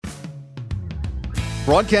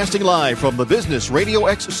Broadcasting live from the Business Radio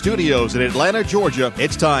X studios in Atlanta, Georgia,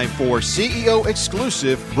 it's time for CEO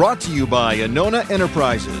Exclusive, brought to you by Anona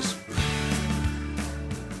Enterprises.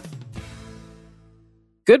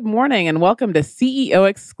 Good morning and welcome to CEO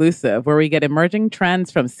Exclusive, where we get emerging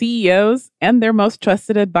trends from CEOs and their most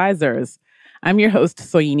trusted advisors. I'm your host,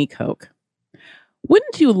 Soyini Koch.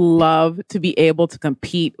 Wouldn't you love to be able to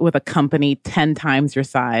compete with a company 10 times your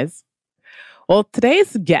size? Well,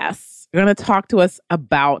 today's guests are going to talk to us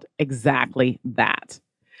about exactly that.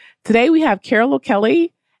 Today, we have Carol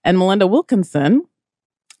O'Kelly and Melinda Wilkinson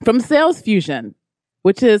from Sales Fusion,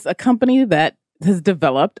 which is a company that has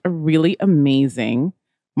developed a really amazing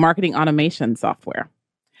marketing automation software.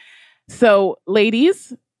 So,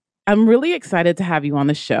 ladies, I'm really excited to have you on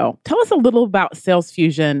the show. Tell us a little about Sales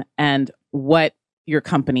Fusion and what your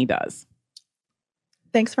company does.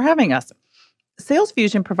 Thanks for having us. Sales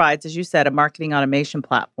Fusion provides, as you said, a marketing automation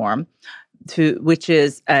platform, which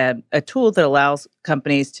is a tool that allows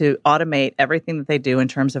companies to automate everything that they do in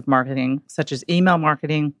terms of marketing, such as email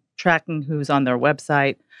marketing, tracking who's on their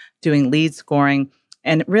website, doing lead scoring,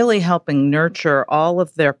 and really helping nurture all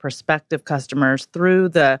of their prospective customers through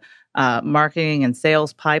the marketing and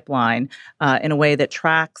sales pipeline in a way that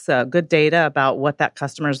tracks good data about what that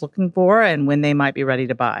customer is looking for and when they might be ready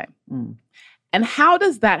to buy. And how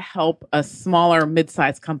does that help a smaller,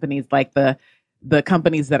 mid-sized companies like the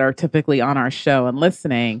companies that are typically on our show and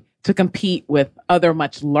listening to compete with other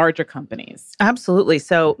much larger companies? Absolutely.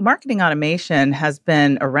 So marketing automation has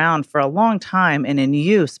been around for a long time and in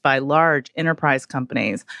use by large enterprise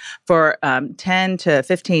companies. For 10 to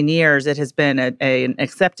 15 years, it has been an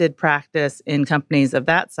accepted practice in companies of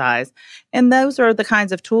that size. And those are the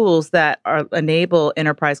kinds of tools that enable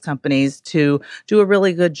enterprise companies to do a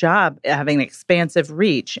really good job having an expansive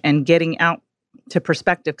reach and getting out to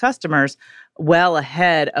prospective customers well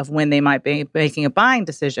ahead of when they might be making a buying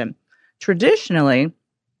decision. Traditionally,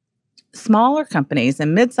 smaller companies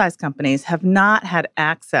and mid-sized companies have not had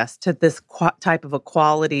access to this type of a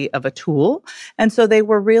quality of a tool, and so they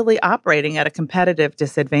were really operating at a competitive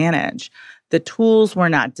disadvantage. The tools were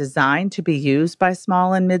not designed to be used by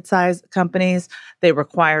small and mid-sized companies. They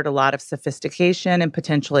required a lot of sophistication and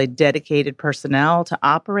potentially dedicated personnel to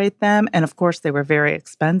operate them, and of course, they were very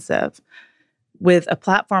expensive. With a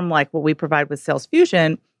platform like what we provide with Sales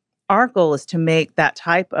Fusion, our goal is to make that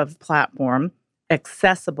type of platform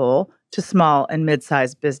accessible to small and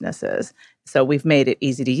mid-sized businesses. So we've made it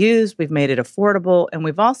easy to use, we've made it affordable, and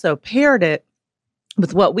we've also paired it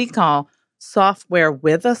with what we call software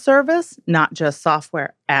with a service, not just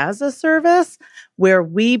software as a service, where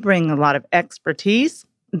we bring a lot of expertise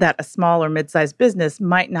that a small or mid-sized business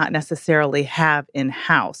might not necessarily have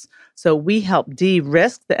in-house. So we help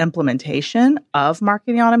de-risk the implementation of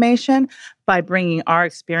marketing automation by bringing our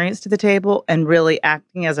experience to the table and really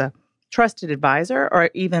acting as a trusted advisor or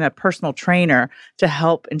even a personal trainer to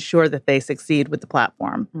help ensure that they succeed with the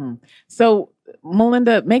platform. So,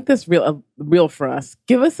 Melinda, make this real for us.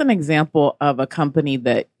 Give us an example of a company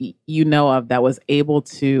that you know of that was able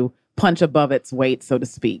to punch above its weight, so to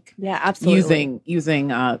speak. Yeah, absolutely.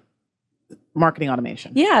 Using marketing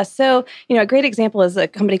automation. Yeah. So, a great example is a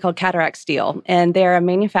company called Cataract Steel, and they're a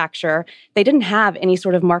manufacturer. They didn't have any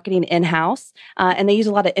sort of marketing in-house, and they use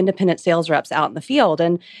a lot of independent sales reps out in the field.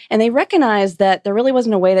 And they recognized that there really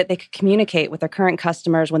wasn't a way that they could communicate with their current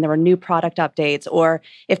customers when there were new product updates, or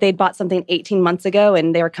if they'd bought something 18 months ago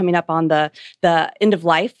and they were coming up on the end of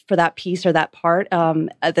life for that piece or that part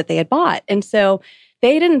that they had bought. And so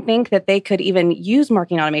they didn't think that they could even use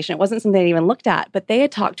marketing automation. It wasn't something they even looked at, but they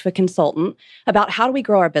had talked to a consultant about how do we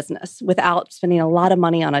grow our business without spending a lot of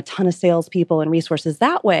money on a ton of salespeople and resources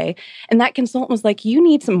that way. And that consultant was like, you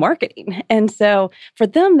need some marketing. And so for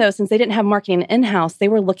them, though, since they didn't have marketing in-house, they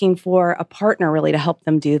were looking for a partner really to help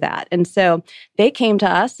them do that. And so they came to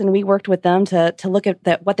us and we worked with them to look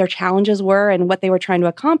at what their challenges were and what they were trying to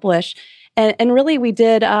accomplish. And really, we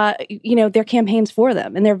did, their campaigns for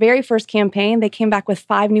them. In their very first campaign, they came back with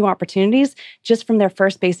 5 new opportunities just from their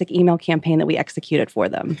first basic email campaign that we executed for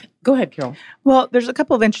them. Go ahead, Carol. Well, there's a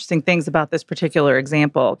couple of interesting things about this particular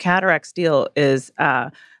example. Cataract Steel is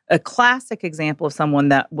a classic example of someone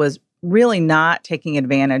that was really not taking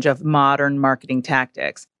advantage of modern marketing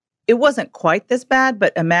tactics. It wasn't quite this bad,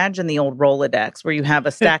 but imagine the old Rolodex where you have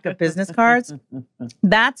a stack of business cards.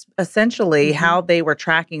 That's essentially how they were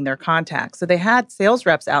tracking their contacts. So they had sales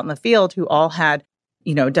reps out in the field who all had,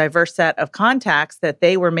 diverse set of contacts that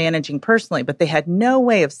they were managing personally, but they had no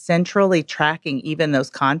way of centrally tracking even those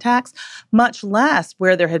contacts, much less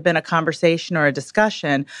where there had been a conversation or a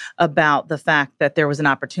discussion about the fact that there was an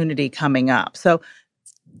opportunity coming up. So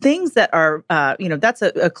things that are, that's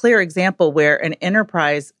a clear example where an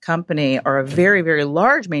enterprise company or a very, very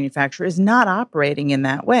large manufacturer is not operating in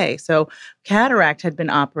that way. So Cataract had been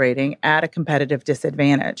operating at a competitive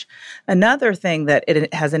disadvantage. Another thing that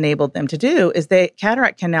it has enabled them to do is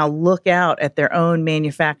Cataract can now look out at their own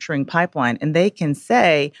manufacturing pipeline, and they can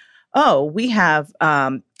say, oh, we have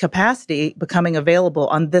capacity becoming available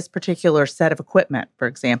on this particular set of equipment, for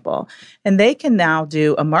example. And they can now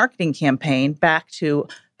do a marketing campaign back to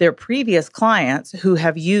their previous clients who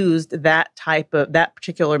have used that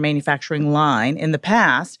particular manufacturing line in the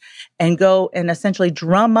past and go and essentially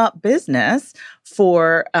drum up business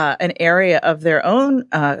for an area of their own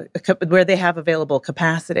where they have available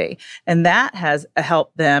capacity. And that has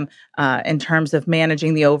helped them in terms of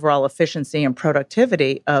managing the overall efficiency and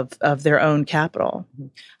productivity of their own capital.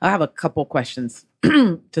 I have a couple questions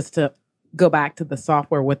just to go back to the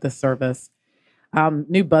software with the service.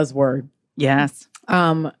 New buzzword. Yes.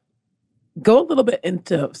 Go a little bit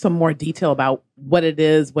into some more detail about what it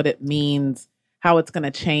is, what it means, how it's going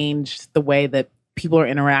to change the way that people are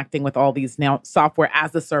interacting with all these now software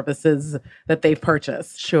as a services that they've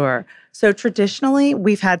purchased. Sure. So traditionally,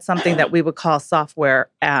 we've had something that we would call software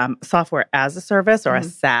as a service or a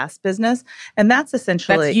SaaS business, and that's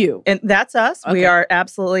essentially that's you, and that's us. Okay. We are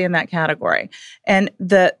absolutely in that category. And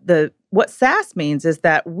what SaaS means is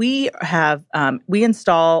that we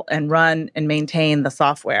install and run and maintain the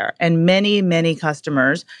software, and many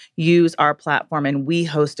customers use our platform, and we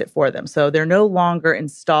host it for them. So they're no longer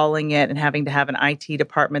installing it and having to have an IT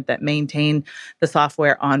department that maintain the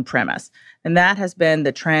software on premise. And that has been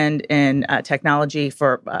the trend in technology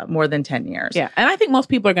for more than 10 years. Yeah. And I think most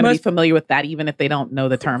people are going to be familiar with that, even if they don't know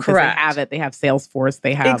the term. Because they have it. They have Salesforce.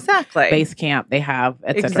 They have Basecamp. They have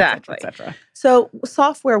et cetera, et cetera. So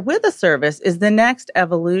software with a service is the next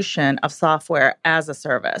evolution of software as a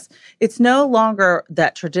service. It's no longer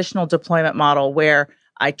that traditional deployment model where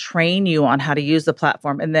I train you on how to use the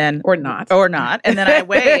platform and then or not, and then I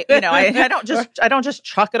wait. I don't just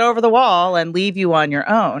chuck it over the wall and leave you on your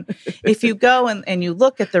own. If you go and you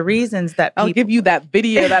look at the reasons that I'll give you that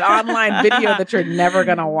video, that online video that you're never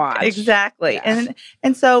going to watch. Exactly, yeah.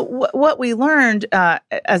 and so what we learned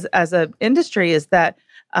as an industry is that.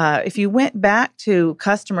 If you went back to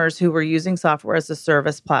customers who were using software as a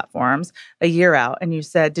service platforms a year out and you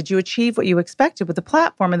said, did you achieve what you expected with the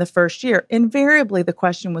platform in the first year? Invariably, the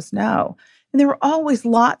question was no. And there were always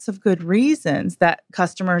lots of good reasons that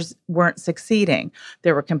customers weren't succeeding.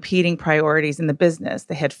 There were competing priorities in the business.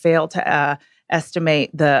 They had failed to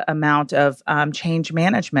estimate the amount of change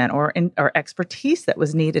management or expertise that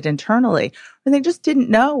was needed internally. And they just didn't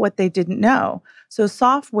know what they didn't know. So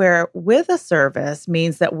software with a service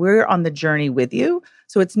means that we're on the journey with you.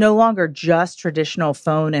 So it's no longer just traditional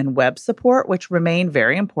phone and web support, which remain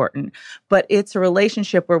very important, but it's a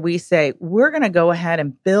relationship where we say, we're going to go ahead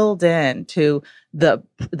and build into the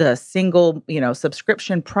single,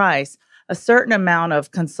 subscription price, a certain amount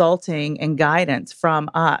of consulting and guidance from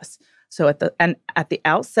us. So at the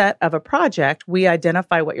outset of a project, we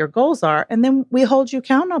identify what your goals are, and then we hold you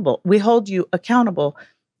accountable. We hold you accountable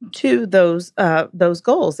to those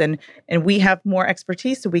goals, and we have more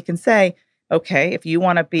expertise, so we can say, okay, if you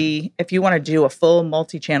want to do a full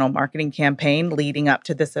multi-channel marketing campaign leading up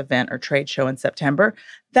to this event or trade show in September,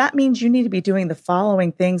 that means you need to be doing the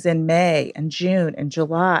following things in May and June and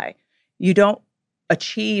July. You don't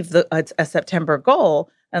achieve a September goal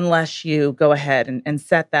unless you go ahead and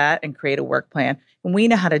set that and create a work plan. And we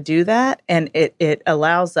know how to do that, and it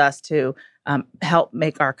allows us to help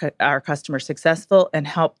make our customers successful and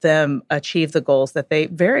help them achieve the goals that they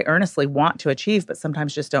very earnestly want to achieve, but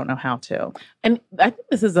sometimes just don't know how to. And I think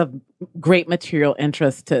this is of great material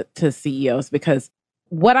interest to CEOs, because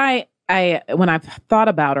what when I've thought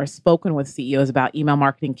about or spoken with CEOs about email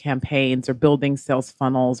marketing campaigns or building sales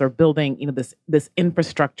funnels or building, this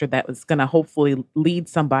infrastructure that was going to hopefully lead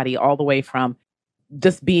somebody all the way from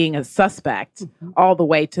just being a suspect all the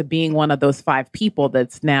way to being one of those 5 people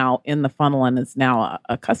that's now in the funnel and is now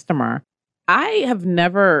a customer. I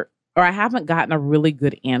haven't gotten a really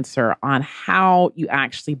good answer on how you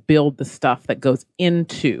actually build the stuff that goes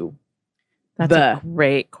into That's a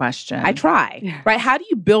great question. I try, right? How do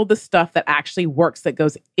you build the stuff that actually works, that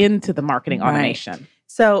goes into the marketing automation?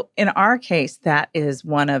 So in our case, that is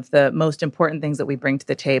one of the most important things that we bring to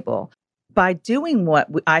the table. By doing what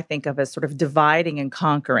I think of as sort of dividing and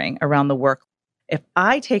conquering around the work, if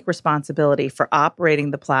I take responsibility for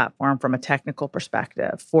operating the platform from a technical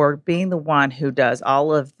perspective, for being the one who does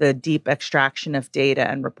all of the deep extraction of data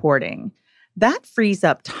and reporting, that frees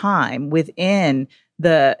up time within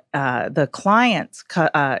the client's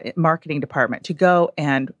marketing department to go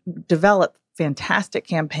and develop fantastic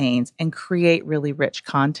campaigns and create really rich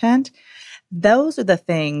content. Those are the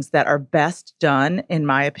things that are best done, in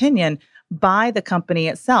my opinion, by the company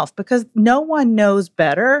itself, because no one knows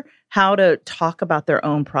better how to talk about their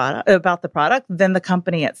own product, about the product, than the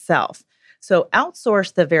company itself. So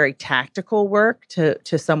outsource the very tactical work to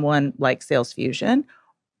someone like Sales Fusion,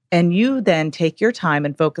 and you then take your time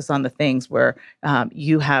and focus on the things where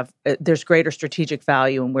you have there's greater strategic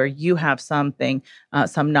value and where you have something,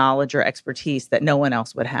 some knowledge or expertise that no one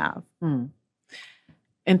else would have.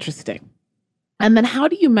 Interesting. And then how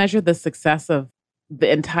do you measure the success of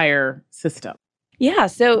the entire system? Yeah.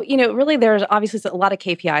 So, really, there's obviously a lot of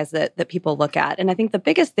KPIs that people look at. And I think the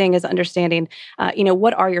biggest thing is understanding,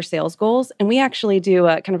 what are your sales goals? And we actually do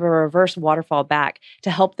a kind of a reverse waterfall back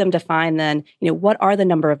to help them define then, what are the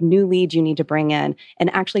number of new leads you need to bring in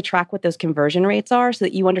and actually track what those conversion rates are so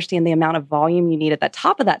that you understand the amount of volume you need at the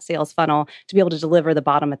top of that sales funnel to be able to deliver the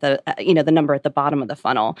bottom at the, the number at the bottom of the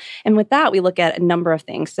funnel. And with that, we look at a number of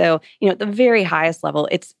things. So, at the very highest level,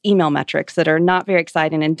 it's email metrics that are not very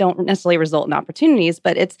exciting and don't necessarily result in opportunities,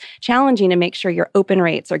 but it's challenging to make sure your open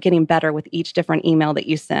rates are getting better with each different email that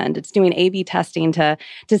you send. It's doing A/B testing to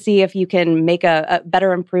see if you can make a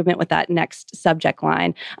better improvement with that next subject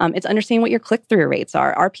line. It's understanding what your click-through rates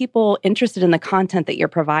are. Are people interested in the content that you're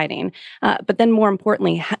providing? But then more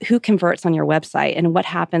importantly, who converts on your website and what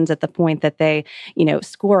happens at the point that they,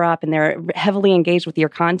 score up and they're heavily engaged with your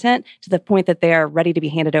content to the point that they're ready to be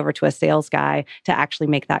handed over to a sales guy to actually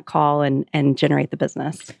make that call and generate the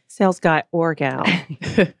business. Sales guy or gal.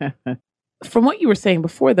 From what you were saying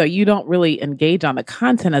before, though, you don't really engage on the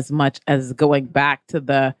content as much as going back to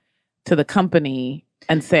the company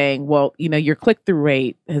and saying, well, your click-through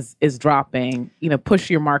rate is dropping, push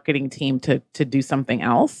your marketing team to do something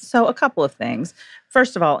else. So a couple of things.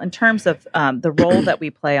 First of all, in terms of the role that we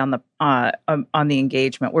play on the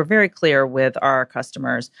engagement, we're very clear with our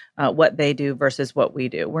customers what they do versus what we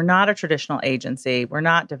do. We're not a traditional agency. We're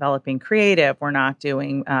not developing creative. We're not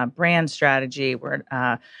doing brand strategy. We're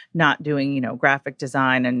not doing graphic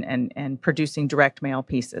design and producing direct mail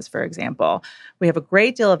pieces, for example. We have a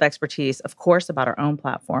great deal of expertise, of course, about our own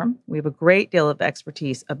platform. We have a great deal of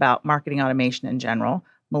expertise about marketing automation in general.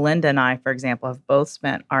 Melinda and I, for example, have both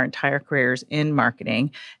spent our entire careers in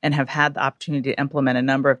marketing and have had the opportunity to implement a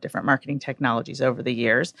number of different marketing technologies over the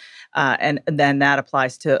years. And then that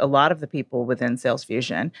applies to a lot of the people within Sales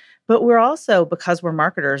Fusion. But we're also, because we're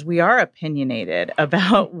marketers, we are opinionated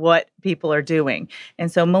about what people are doing. And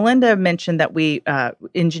so Melinda mentioned that we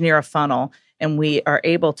engineer a funnel, and we are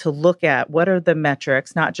able to look at what are the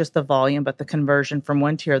metrics, not just the volume, but the conversion from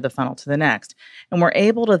one tier of the funnel to the next. And we're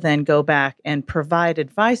able to then go back and provide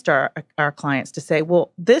advice to our clients to say,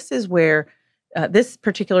 well, this is where this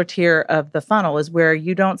particular tier of the funnel is where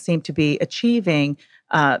you don't seem to be achieving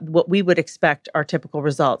what we would expect are typical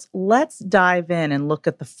results. Let's dive in and look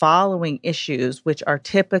at the following issues, which are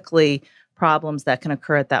typically problems that can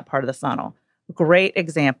occur at that part of the funnel. Great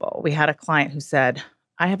example. We had a client who said,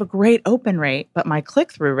 I have a great open rate, but my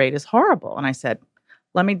click-through rate is horrible. And I said,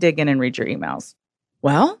 let me dig in and read your emails.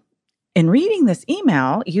 Well, in reading this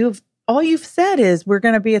email, all you've said is we're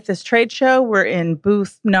going to be at this trade show. We're in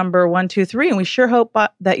booth number 123, and we sure hope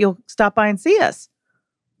that you'll stop by and see us.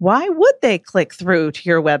 Why would they click through to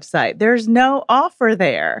your website? There's no offer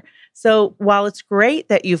there. So while it's great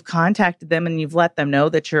that you've contacted them and you've let them know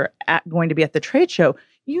that you're going to be at the trade show,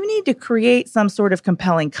 you need to create some sort of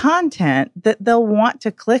compelling content that they'll want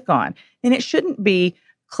to click on. And it shouldn't be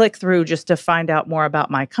click through just to find out more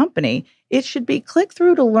about my company. It should be click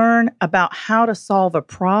through to learn about how to solve a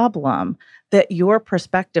problem that your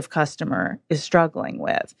prospective customer is struggling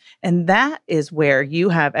with. And that is where you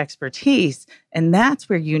have expertise. And that's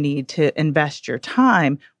where you need to invest your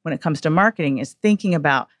time when it comes to marketing, is thinking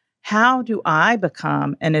about, how do I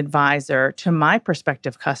become an advisor to my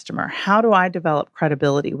prospective customer? How do I develop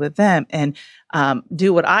credibility with them and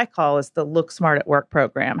do what I call is the Look Smart at Work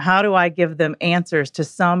program? How do I give them answers to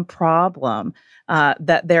some problem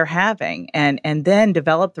that they're having and then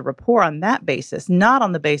develop the rapport on that basis, not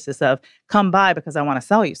on the basis of come by because I want to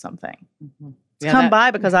sell you something. Mm-hmm. Yeah, come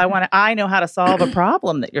by because I know how to solve a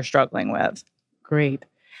problem that you're struggling with. Great.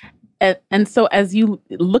 And so as you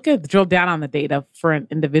drill down on the data for an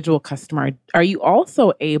individual customer, are you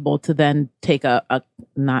also able to then take a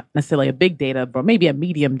not necessarily a big data, but maybe a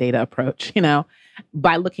medium data approach,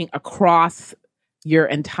 by looking across your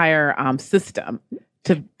entire system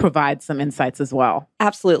to provide some insights as well.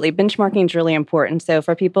 Absolutely. Benchmarking is really important. So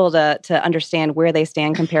for people to understand where they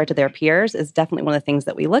stand compared to their peers is definitely one of the things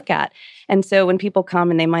that we look at. And so when people come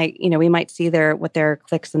and they might, we might see what their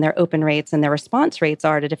clicks and their open rates and their response rates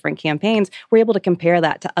are to different campaigns, we're able to compare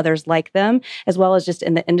that to others like them, as well as just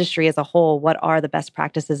in the industry as a whole, what are the best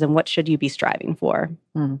practices and what should you be striving for?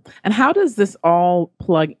 And how does this all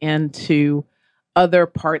plug into other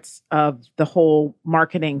parts of the whole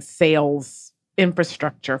marketing sales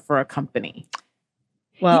infrastructure for a company?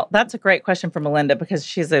 Well, that's a great question for Melinda because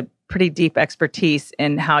she's a pretty deep expertise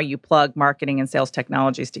in how you plug marketing and sales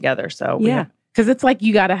technologies together. So yeah, because it's like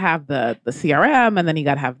you got to have the CRM, and then you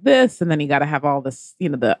got to have this, and then you got to have all this,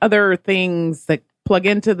 the other things that plug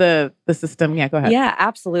into the system. Yeah, go ahead. Yeah,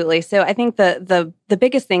 absolutely. So I think the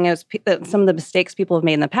biggest thing is some of the mistakes people have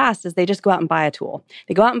made in the past is they just go out and buy a tool.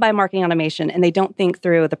 They go out and buy marketing automation, and they don't think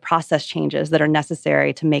through the process changes that are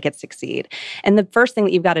necessary to make it succeed. And the first thing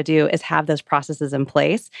that you've got to do is have those processes in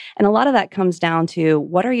place. And a lot of that comes down to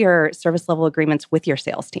what are your service level agreements with your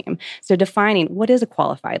sales team? So defining what is a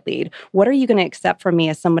qualified lead? What are you going to accept from me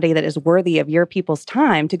as somebody that is worthy of your people's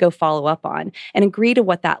time to go follow up on? And agree to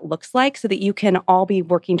what that looks like so that you can all be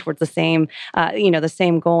working towards the same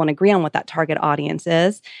goal and agree on what that target audience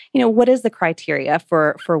is. What is the criteria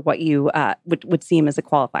for what you would seem as a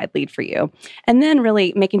qualified lead for you? And then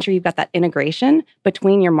really making sure you've got that integration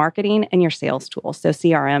between your marketing and your sales tools. So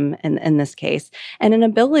CRM in this case, and an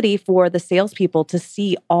ability for the salespeople to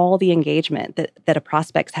see all the engagement that a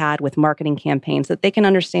prospect's had with marketing campaigns, that they can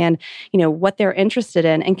understand, what they're interested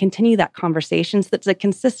in and continue that conversation so that's a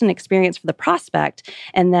consistent experience for the prospect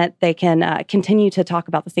and that they can continue to talk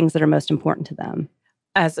about the things that are most important to them.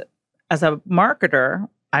 As a marketer,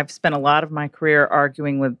 I've spent a lot of my career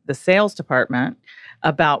arguing with the sales department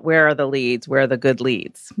about where are the leads, where are the good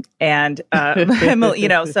leads. And,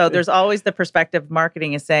 so there's always the perspective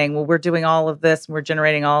marketing is saying, well, we're doing all of this, we're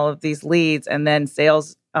generating all of these leads. And then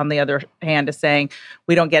sales, on the other hand, is saying,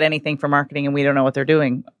 we don't get anything from marketing and we don't know what they're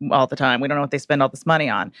doing all the time. We don't know what they spend all this money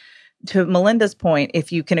on. To Melinda's point,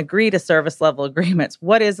 if you can agree to service level agreements,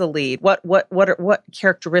 what is a lead? What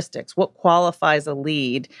characteristics? What qualifies a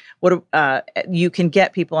lead? You can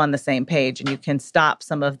get people on the same page, and you can stop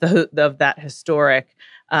some of that historic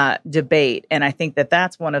debate. And I think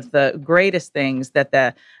that's one of the greatest things that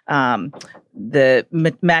the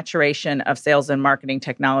maturation of sales and marketing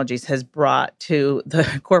technologies has brought to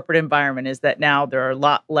the corporate environment is that now there are a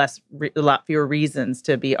lot fewer reasons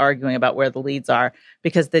to be arguing about where the leads are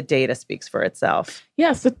because the data speaks for itself.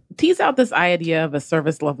 Yeah. So tease out this idea of a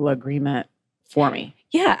service level agreement for me.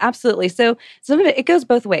 Yeah, absolutely. So some of it goes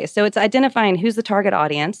both ways. So it's identifying who's the target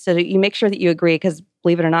audience so that you make sure that you agree, because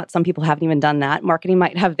believe it or not, some people haven't even done that. Marketing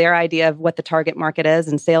might have their idea of what the target market is,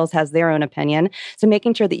 and sales has their own opinion. So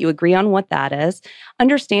making sure that you agree on what that is,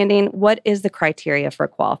 understanding what is the criteria for a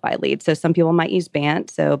qualified lead. So some people might use BANT,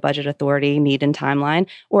 so budget, authority, need, and timeline,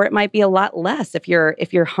 or it might be a lot less. If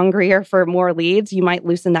you're hungrier for more leads, you might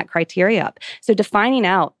loosen that criteria up. So defining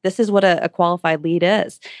out, this is what a qualified lead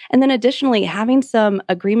is. And then additionally, having some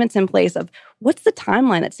agreements in place of what's the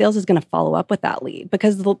timeline that sales is going to follow up with that lead?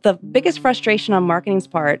 Because the biggest frustration on marketing's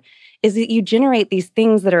part is that you generate these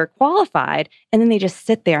things that are qualified and then they just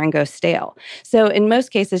sit there and go stale. So in most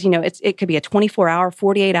cases, it could be a 24-hour,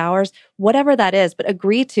 48 hours, whatever that is, but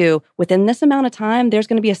agree to within this amount of time, there's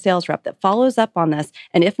going to be a sales rep that follows up on this.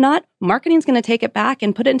 And if not, marketing's going to take it back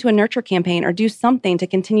and put it into a nurture campaign or do something to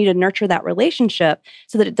continue to nurture that relationship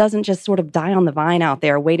so that it doesn't just sort of die on the vine out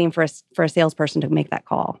there waiting for a salesperson to make that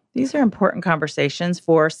call. These are important conversations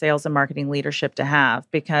for sales and marketing leadership to have,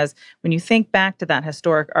 because when you think back to that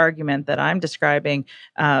historic argument that I'm describing,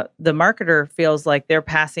 the marketer feels like they're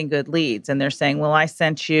passing good leads and they're saying, well, I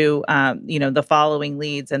sent you, the following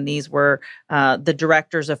leads, and these were the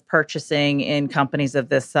directors of purchasing in companies of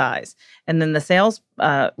this size. And then the sales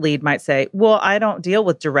lead might say, well, I don't deal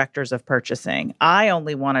with directors of purchasing. I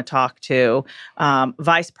only want to talk to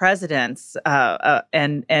vice presidents.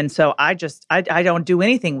 And so I don't do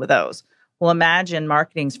anything with those. Well, imagine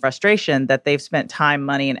marketing's frustration that they've spent time,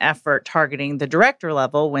 money, and effort targeting the director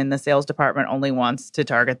level when the sales department only wants to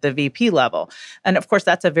target the VP level. And of course,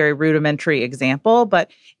 that's a very rudimentary example, but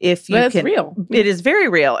it's real. It is very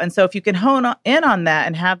real. And so if you can hone in on that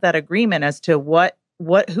and have that agreement as to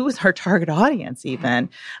who is our target audience even,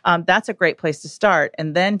 that's a great place to start.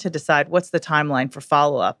 And then to decide what's the timeline for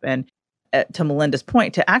follow-up. And to Melinda's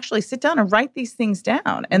point, to actually sit down and write these things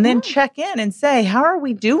down and then check in and say, how are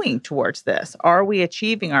we doing towards this? Are we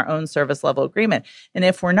achieving our own service level agreement? And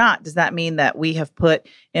if we're not, does that mean that we have put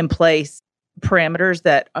in place parameters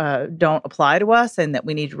that don't apply to us and that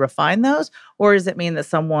we need to refine those? Or does it mean that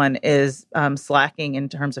someone is slacking in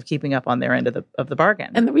terms of keeping up on their end of the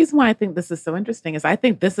bargain? And the reason why I think this is so interesting is I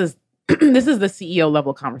think this is this is the CEO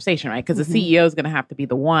level conversation, right? Because the CEO is going to have to be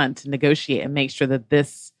the one to negotiate and make sure that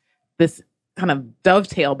this kind of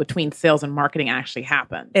dovetail between sales and marketing actually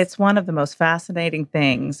happens. It's one of the most fascinating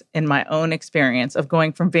things in my own experience of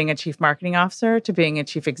going from being a chief marketing officer to being a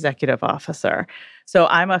chief executive officer. So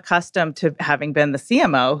I'm accustomed to having been the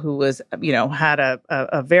CMO who was, had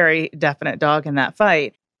a very definite dog in that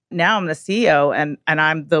fight. Now I'm the CEO and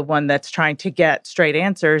I'm the one that's trying to get straight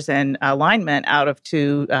answers and alignment out of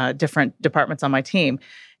two different departments on my team.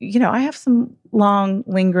 I have some long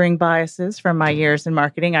lingering biases from my years in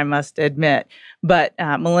marketing, I must admit. But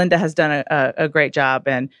Melinda has done a great job.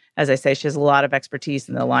 And as I say, she has a lot of expertise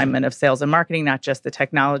in the alignment of sales and marketing, not just the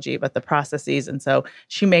technology, but the processes. And so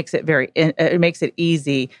she makes it it makes it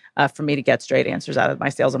easy for me to get straight answers out of my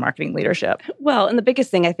sales and marketing leadership. Well, and the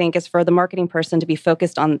biggest thing I think is for the marketing person to be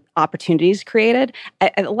focused on opportunities created.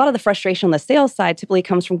 A lot of the frustration on the sales side typically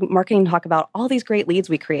comes from marketing talk about all these great leads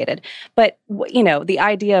we created. But, the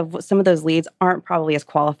idea of some of those leads aren't probably as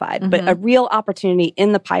qualified. But a real opportunity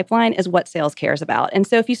in the pipeline is what sales cares about. And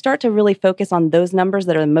so if you start to really focus on those numbers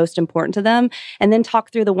that are the most important to them, and then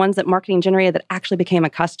talk through the ones that marketing generated that actually became a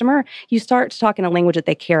customer, you start to talk in a language that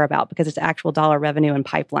they care about because it's actual dollar revenue and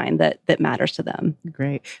pipeline that matters to them.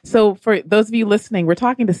 Great. So for those of you listening, we're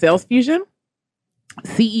talking to Sales Fusion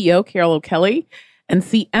CEO Carol O'Kelly and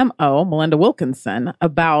CMO Melinda Wilkinson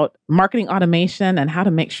about marketing automation and how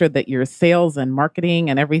to make sure that your sales and marketing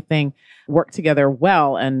and everything work together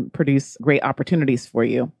well and produce great opportunities for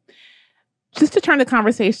you. Just to turn the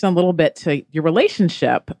conversation a little bit to your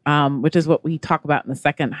relationship, which is what we talk about in the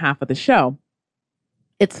second half of the show.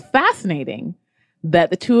 It's fascinating that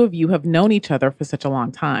the two of you have known each other for such a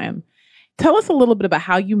long time. Tell us a little bit about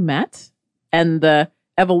how you met and the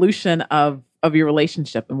evolution of your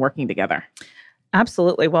relationship and working together.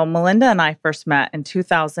 Absolutely. Well, Melinda and I first met in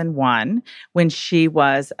 2001 when she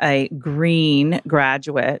was a green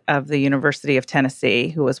graduate of the University of Tennessee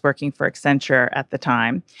who was working for Accenture at the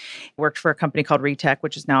time. Worked for a company called Retech,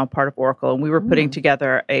 which is now a part of Oracle. And we were putting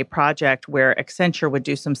together a project where Accenture would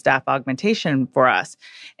do some staff augmentation for us.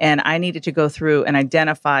 And I needed to go through and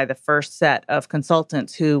identify the first set of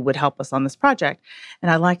consultants who would help us on this project.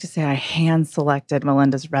 And I like to say I hand-selected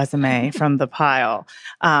Melinda's resume from the pile.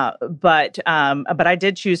 But I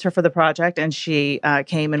did choose her for the project, and she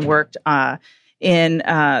came and worked in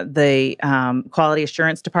the quality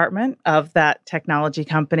assurance department of that technology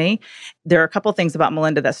company. There are a couple of things about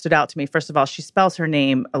Melinda that stood out to me. First of all, she spells her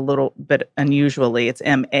name a little bit unusually. It's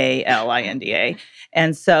Malinda.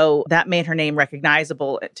 And so that made her name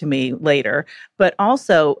recognizable to me later. But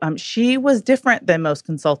also, she was different than most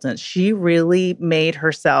consultants. She really made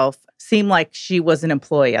herself seem like she was an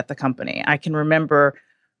employee at the company. I can remember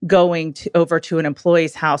going over to an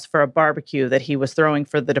employee's house for a barbecue that he was throwing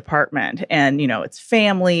for the department. And, it's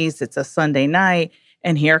families, it's a Sunday night.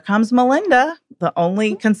 And here comes Melinda, the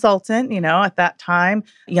only consultant, at that time,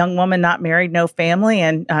 young woman, not married, no family.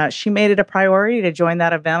 And she made it a priority to join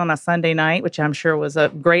that event on a Sunday night, which I'm sure was a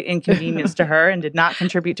great inconvenience to her and did not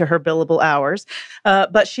contribute to her billable hours.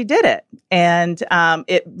 But she did it. And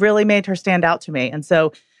it really made her stand out to me. And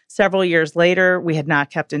so several years later, we had not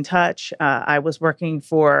kept in touch. I was working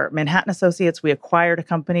for Manhattan Associates. We acquired a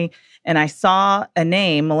company, and I saw a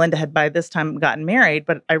name. Melinda had by this time gotten married,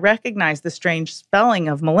 but I recognized the strange spelling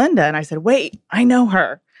of Melinda, and I said, wait, I know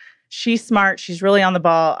her. She's smart. She's really on the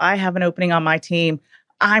ball. I have an opening on my team.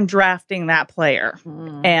 I'm drafting that player.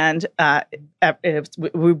 And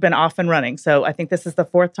we've been off and running. So I think this is the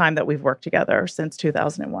fourth time that we've worked together since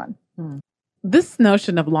 2001. This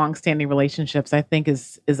notion of longstanding relationships, I think,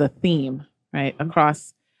 is a theme, right,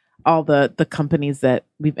 across all the companies that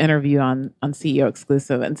we've interviewed on CEO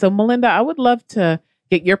Exclusive. And so, Melinda, I would love to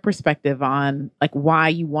get your perspective on why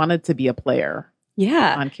you wanted to be a player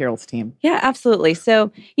on Carol's team. Yeah, absolutely.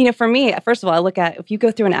 So, for me, first of all, I look at if you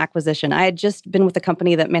go through an acquisition, I had just been with a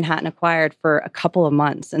company that Manhattan acquired for a couple of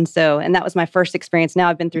months. And that was my first experience. Now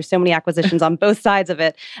I've been through so many acquisitions on both sides of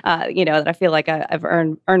it, that I feel like I've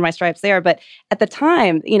earned my stripes there. But at the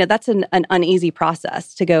time, that's an uneasy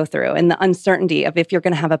process to go through and the uncertainty of if you're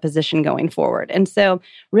going to have a position going forward. And so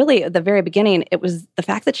really at the very beginning, it was the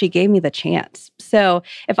fact that she gave me the chance. So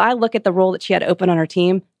if I look at the role that she had open on her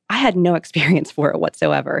team, I had no experience for it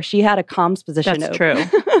whatsoever. She had a comms position. That's true.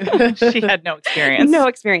 She had no experience. No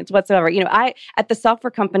experience whatsoever. I at the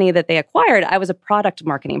software company that they acquired, I was a product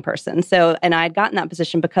marketing person. So, and I had gotten that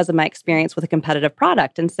position because of my experience with a competitive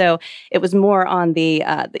product. And so it was more on the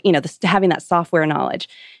having that software knowledge.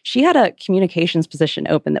 She had a communications position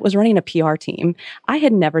open that was running a PR team. I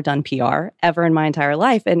had never done PR ever in my entire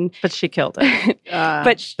life. But she killed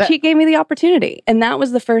it. She gave me the opportunity. And that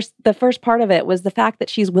was the first part of it was the fact that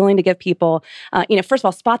she's willing to give people, first of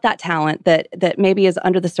all, spot that talent that maybe is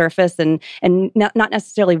under the surface and not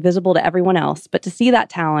necessarily visible to everyone else, but to see that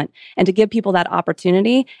talent and to give people that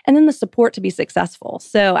opportunity and then the support to be successful.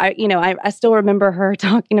 So I still remember her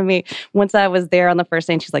talking to me once I was there on the first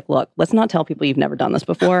day and she's like, look, let's not tell people you've never done this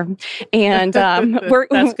before. And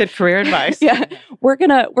that's good career advice. Yeah. We're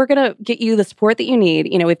gonna get you the support that you need.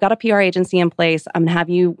 We've got a PR agency in place. I'm gonna have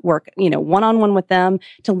you work, one-on-one with them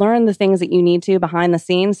to learn the things that you need to behind the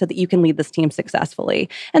scenes so that you can lead this team successfully.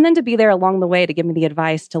 And then to be there along the way to give me the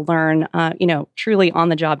advice to learn, truly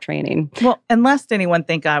on-the-job training. Well, unless anyone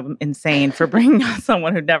think I'm insane for bringing on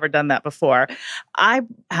someone who'd never done that before, I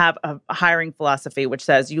have a hiring philosophy which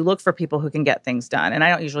says you look for people who can get things done. And I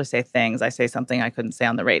don't usually say things. I say something I couldn't say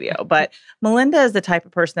on the radio. But Melinda is the type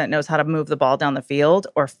of person that knows how to move the ball down the field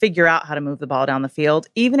or figure out how to move the ball down the field,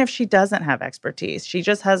 even if she doesn't have expertise. She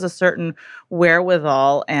just has a certain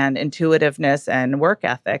wherewithal and intuitiveness and work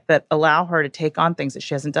ethic that allow her to take on things that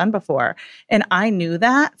she hasn't done before. And I knew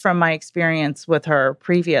that from my experience with her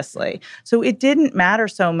previously. So it didn't matter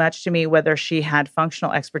so much to me whether she had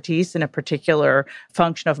functional expertise in a particular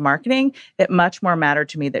function of marketing. It much more mattered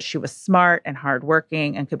to me that she was smart and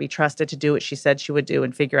hardworking and could be trusted to do what she said she would do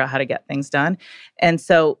and figure out how to get things done. And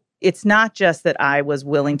so it's not just that I was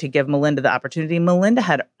willing to give Melinda the opportunity. Melinda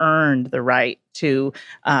had earned the right to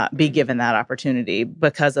be given that opportunity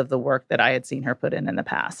because of the work that I had seen her put in the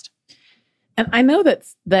past. And I know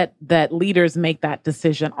that leaders make that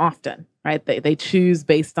decision often, right? They choose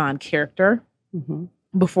based on character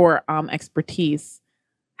before expertise.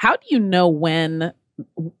 How do you know when?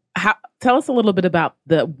 Tell us a little bit about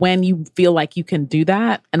when you feel like you can do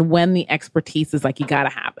that and when the expertise is like you got to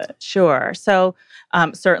have it. Sure. So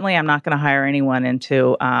certainly I'm not going to hire anyone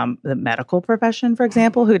into the medical profession, for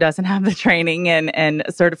example, who doesn't have the training and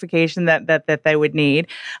certification that they would need.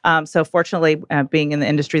 So fortunately, being in the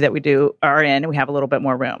industry that we are in, we have a little bit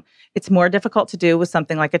more room. It's more difficult to do with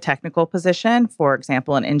something like a technical position. For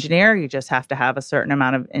example, an engineer, you just have to have a certain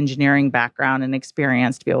amount of engineering background and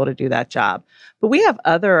experience to be able to do that job. But we have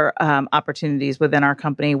other opportunities within our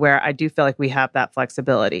company where I do feel like we have that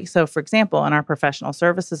flexibility. So for example, in our professional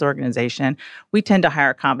services organization, we tend to hire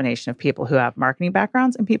a combination of people who have marketing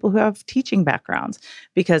backgrounds and people who have teaching backgrounds.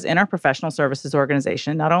 Because in our professional services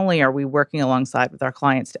organization, not only are we working alongside with our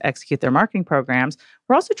clients to execute their marketing programs,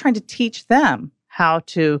 we're also trying to teach them how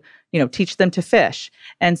to, teach them to fish.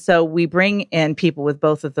 And so we bring in people with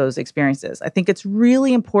both of those experiences. I think it's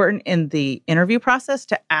really important in the interview process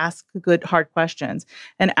to ask good, hard questions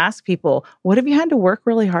and ask people, what have you had to work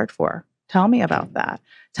really hard for? Tell me about that.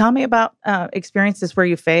 Tell me about experiences where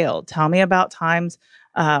you failed. Tell me about times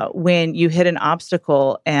when you hit an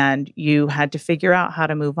obstacle and you had to figure out how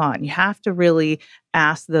to move on. You have to really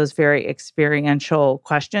ask those very experiential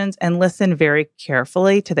questions and listen very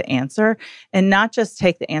carefully to the answer and not just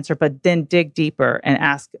take the answer, but then dig deeper and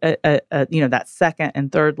ask that second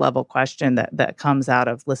and third level question that comes out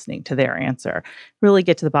of listening to their answer. Really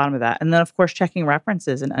get to the bottom of that. And then, of course, checking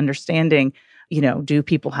references and understanding, do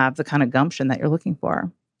people have the kind of gumption that you're looking for?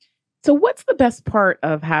 So what's the best part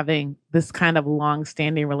of having this kind of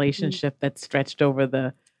long-standing relationship that's stretched over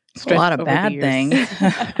a lot of bad things.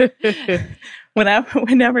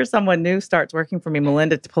 Whenever someone new starts working for me,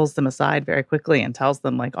 Melinda pulls them aside very quickly and tells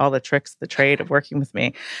them like all the tricks, the trade of working with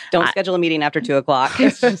me. Don't schedule a meeting after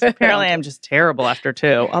 2:00. Apparently, I'm just terrible after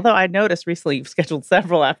 2. Although I noticed recently you've scheduled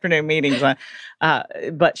several afternoon meetings.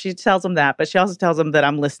 But she tells them that. But she also tells them that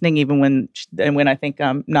I'm listening even when I think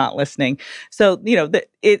I'm not listening. So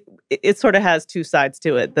it sort of has two sides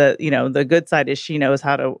to it. The good side is she knows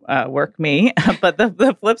how to work me, but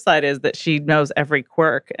the flip side is that she knows every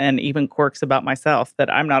quirk and even quirks about myself that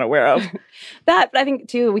I'm not aware of. But I think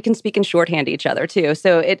too, we can speak in shorthand to each other too.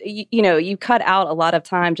 So you cut out a lot of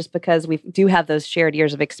time just because we do have those shared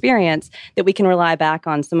years of experience that we can rely back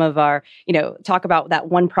on some of our, talk about that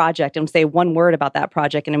one project and say one word about that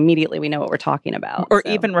project and immediately we know what we're talking about. Or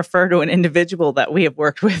even refer to an individual that we have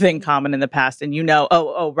worked with in common in the past and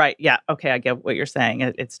oh, right, yeah, okay, I get what you're saying.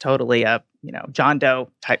 It's totally a, John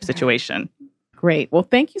Doe type situation. Great. Well,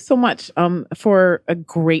 thank you so much for a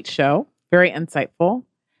great show. Very insightful.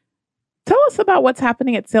 Tell us about what's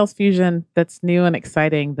happening at Sales Fusion that's new and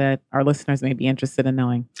exciting that our listeners may be interested in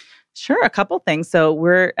knowing. Sure, a couple things. So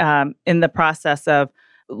we're in the process of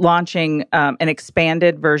launching an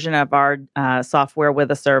expanded version of our software with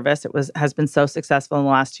a service. It has been so successful in the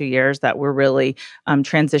last 2 years that we're really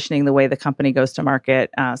transitioning the way the company goes to market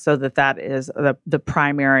so that is the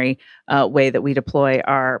primary way that we deploy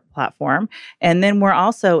our platform. And then we're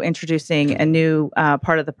also introducing a new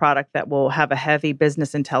part of the product that will have a heavy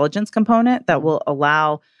business intelligence component that will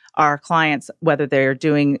allow our clients, whether they're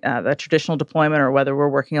doing a traditional deployment or whether we're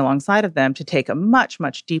working alongside of them, to take a much,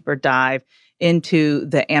 much deeper dive into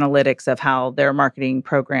the analytics of how their marketing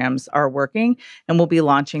programs are working. And we'll be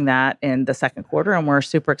launching that in the second quarter. And we're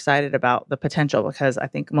super excited about the potential because I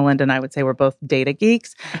think Melinda and I would say we're both data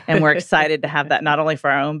geeks. And we're excited to have that not only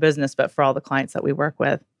for our own business, but for all the clients that we work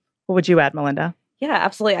with. What would you add, Melinda? Yeah,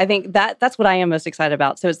 absolutely. I think that's what I am most excited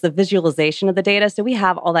about. So it's the visualization of the data. So we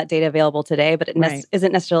have all that data available today, but it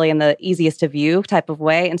isn't necessarily in the easiest to view type of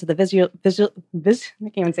way. And so the I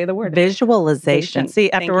can't even say the word. Visualization.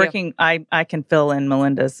 See, after working, I can fill in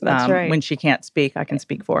Melinda's, when she can't speak, I can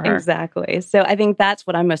speak for her. Exactly. So I think that's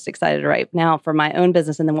what I'm most excited right now for my own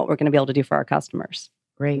business and then what we're going to be able to do for our customers.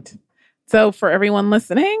 Great. So for everyone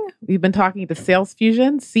listening, we've been talking to Sales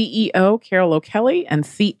Fusion CEO Carol O'Kelly and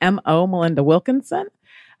CMO Melinda Wilkinson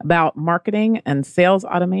about marketing and sales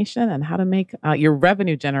automation and how to make your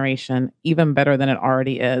revenue generation even better than it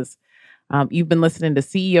already is. You've been listening to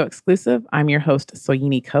CEO Exclusive. I'm your host,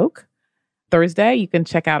 Soyini Koch. Thursday, you can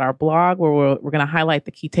check out our blog where we're going to highlight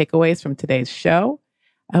the key takeaways from today's show.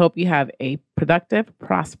 I hope you have a productive,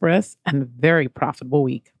 prosperous, and very profitable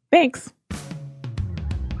week. Thanks.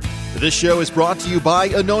 This show is brought to you by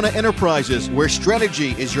Anona Enterprises, where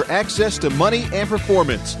strategy is your access to money and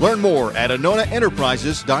performance. Learn more at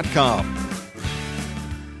AnonaEnterprises.com.